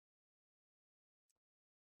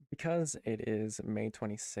Because it is May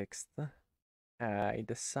 26th, I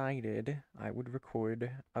decided I would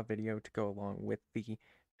record a video to go along with the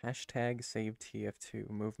hashtag SaveTF2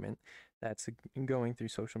 movement that's going through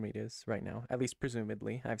social medias right now, at least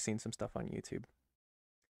presumably. I've seen some stuff on YouTube.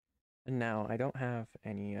 And now I don't have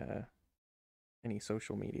any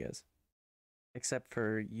social medias except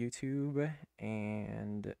for YouTube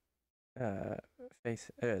and uh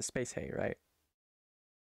Space Hay, right?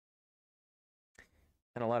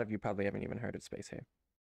 And a lot of you probably haven't even heard of Space Hay.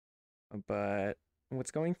 But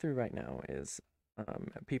what's going through right now is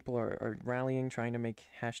people are rallying, trying to make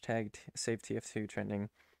hashtag save TF2 trending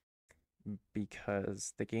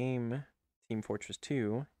because the game Team Fortress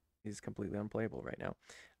 2 is completely unplayable right now.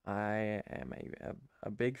 I am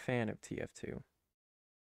a big fan of TF2,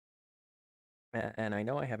 and I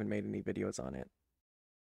know I haven't made any videos on it,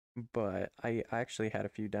 but I actually had a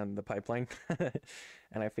few down the pipeline,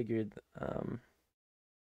 and I figured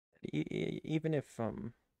even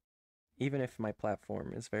if my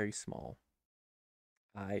platform is very small,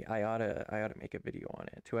 I ought to make a video on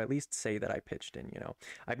it to at least say that I pitched in, you know.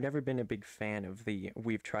 I've never been a big fan of the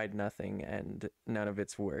we've tried nothing and none of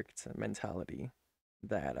it's worked mentality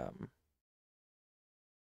that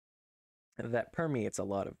that permeates a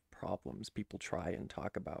lot of problems people try and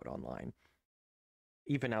talk about online,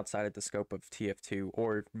 even outside of the scope of TF2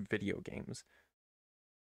 or video games.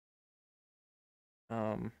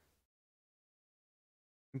 Um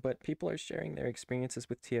but people are sharing their experiences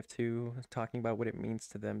with TF2, talking about what it means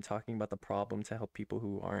to them, talking about the problem to help people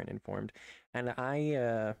who aren't informed. And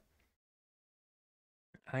I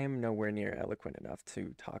am nowhere near eloquent enough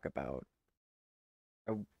to talk about,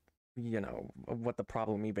 uh, what the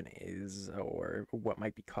problem even is or what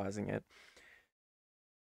might be causing it.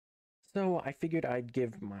 So I figured I'd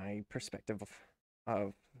give my perspective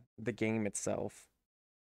of the game itself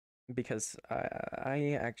because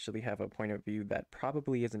I actually have a point of view that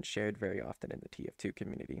probably isn't shared very often in the TF2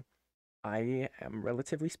 community. I am,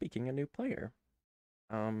 relatively speaking, a new player.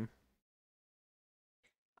 Um,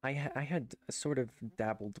 I had sort of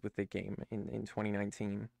dabbled with the game in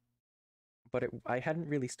 2019, but I hadn't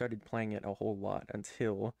really started playing it a whole lot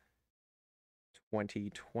until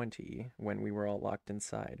 2020 when we were all locked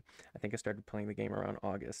inside. I think I started playing the game around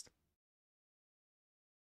August.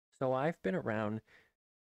 So I've been around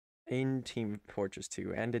in Team Fortress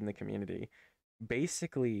 2 and in the community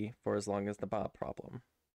basically for as long as the bot problem.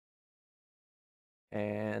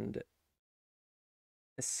 And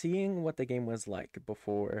seeing what the game was like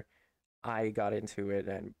before I got into it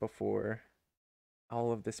and before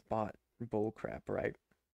all of this bot bullcrap, right?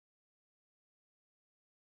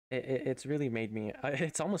 It's really made me,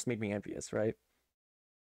 it's almost made me envious, right?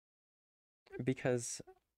 Because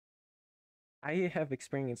I have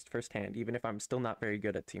experienced firsthand, even if I'm still not very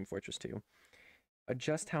good at Team Fortress 2,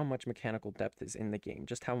 just how much mechanical depth is in the game,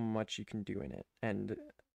 just how much you can do in it. And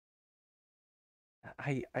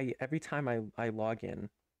I every time I log in,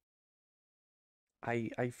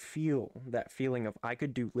 I feel that feeling of I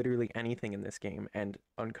could do literally anything in this game and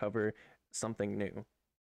uncover something new.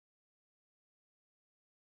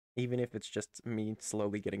 Even if it's just me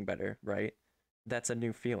slowly getting better, right? That's a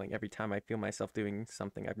new feeling every time I feel myself doing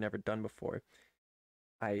something I've never done before.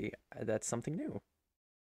 I That's something new.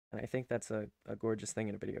 And I think that's a gorgeous thing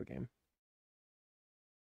in a video game.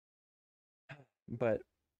 But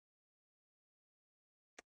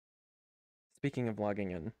speaking of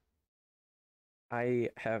logging in, I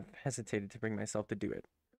have hesitated to bring myself to do it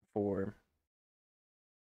for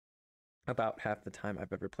about half the time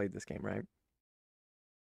I've ever played this game, right?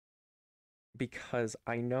 Because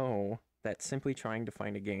I know that simply trying to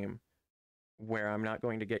find a game where I'm not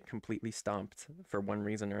going to get completely stomped for one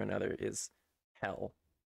reason or another is hell.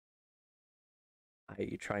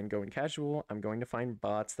 I try and go in casual, I'm going to find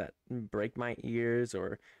bots that break my ears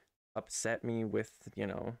or upset me with,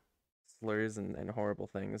 slurs and horrible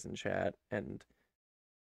things in chat. And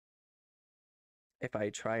if I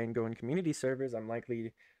try and go in community servers, I'm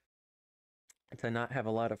likely to not have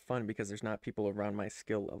a lot of fun because there's not people around my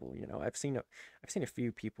skill level. I've seen a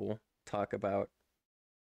few people talk about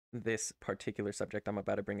this particular subject I'm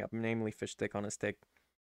about to bring up, namely fish stick on a stick.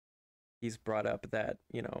 He's brought up that,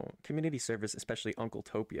 community servers, especially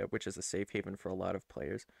Uncletopia, which is a safe haven for a lot of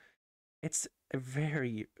players, it's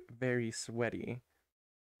very, very sweaty.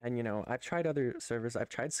 And I've tried other servers. I've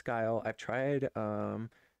tried Skyle. I've tried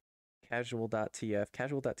casual.tf.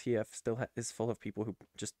 Casual.tf still is full of people who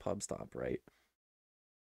just pub stomp, right?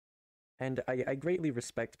 And I greatly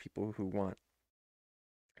respect people who want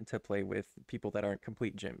to play with people that aren't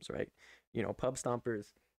complete gyms, right? Pub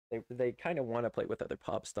stompers, they kind of want to play with other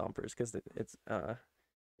pub stompers because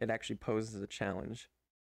it actually poses a challenge.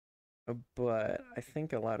 But I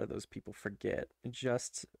think a lot of those people forget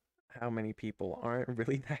just how many people aren't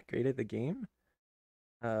really that great at the game.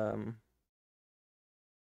 Um,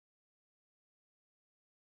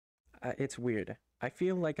 it's weird. I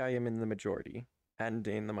feel like I am in the majority and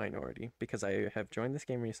in the minority because I have joined this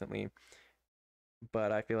game recently,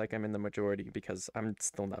 but I feel like I'm in the majority because I'm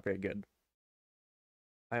still not very good.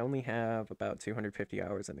 I only have about 250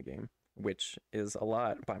 hours in the game, which is a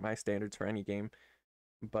lot by my standards for any game,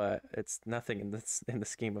 but it's nothing in the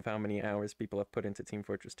scheme of how many hours people have put into Team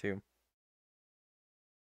Fortress 2.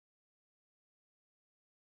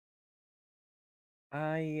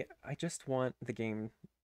 I just want the game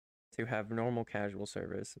to have normal casual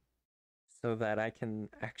servers so that I can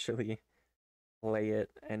actually play it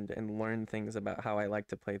and learn things about how I like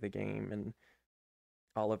to play the game and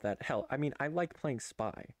all of that. Hell, I mean, I like playing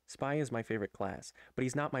Spy. Spy is my favorite class, but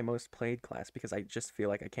he's not my most played class because I just feel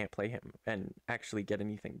like I can't play him and actually get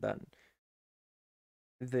anything done.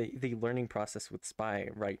 The learning process with Spy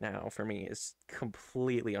right now for me is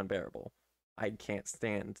completely unbearable. I can't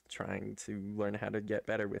stand trying to learn how to get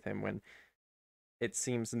better with him when it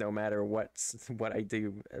seems no matter what I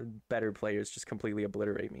do, better players just completely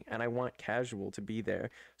obliterate me. And I want casual to be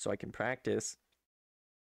there so I can practice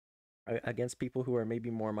against people who are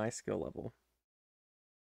maybe more my skill level.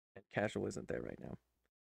 And casual isn't there right now.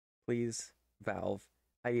 Please, Valve.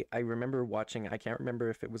 I remember watching, I can't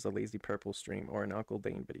remember if it was a Lazy Purple stream or an Uncle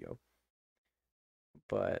Dane video,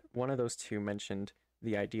 but one of those two mentioned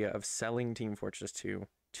the idea of selling Team Fortress 2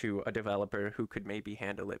 to a developer who could maybe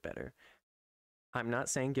handle it better. I'm not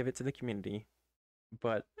saying give it to the community,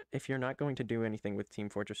 but if you're not going to do anything with Team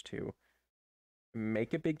Fortress 2,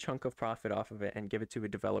 make a big chunk of profit off of it and give it to a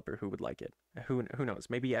developer who would like it. Who knows?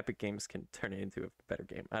 Maybe Epic Games can turn it into a better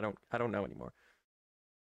game. I don't know anymore.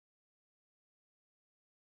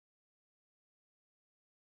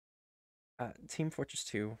 Team Fortress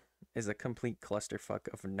 2 is a complete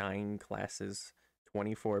clusterfuck of 9 classes,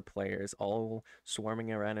 24 players, all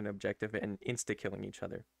swarming around an objective and insta killing each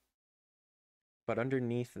other. But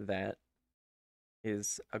underneath that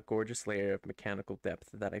is a gorgeous layer of mechanical depth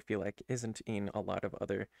that I feel like isn't in a lot of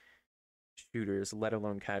other shooters, let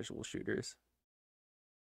alone casual shooters.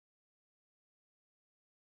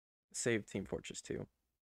 Save Team Fortress 2.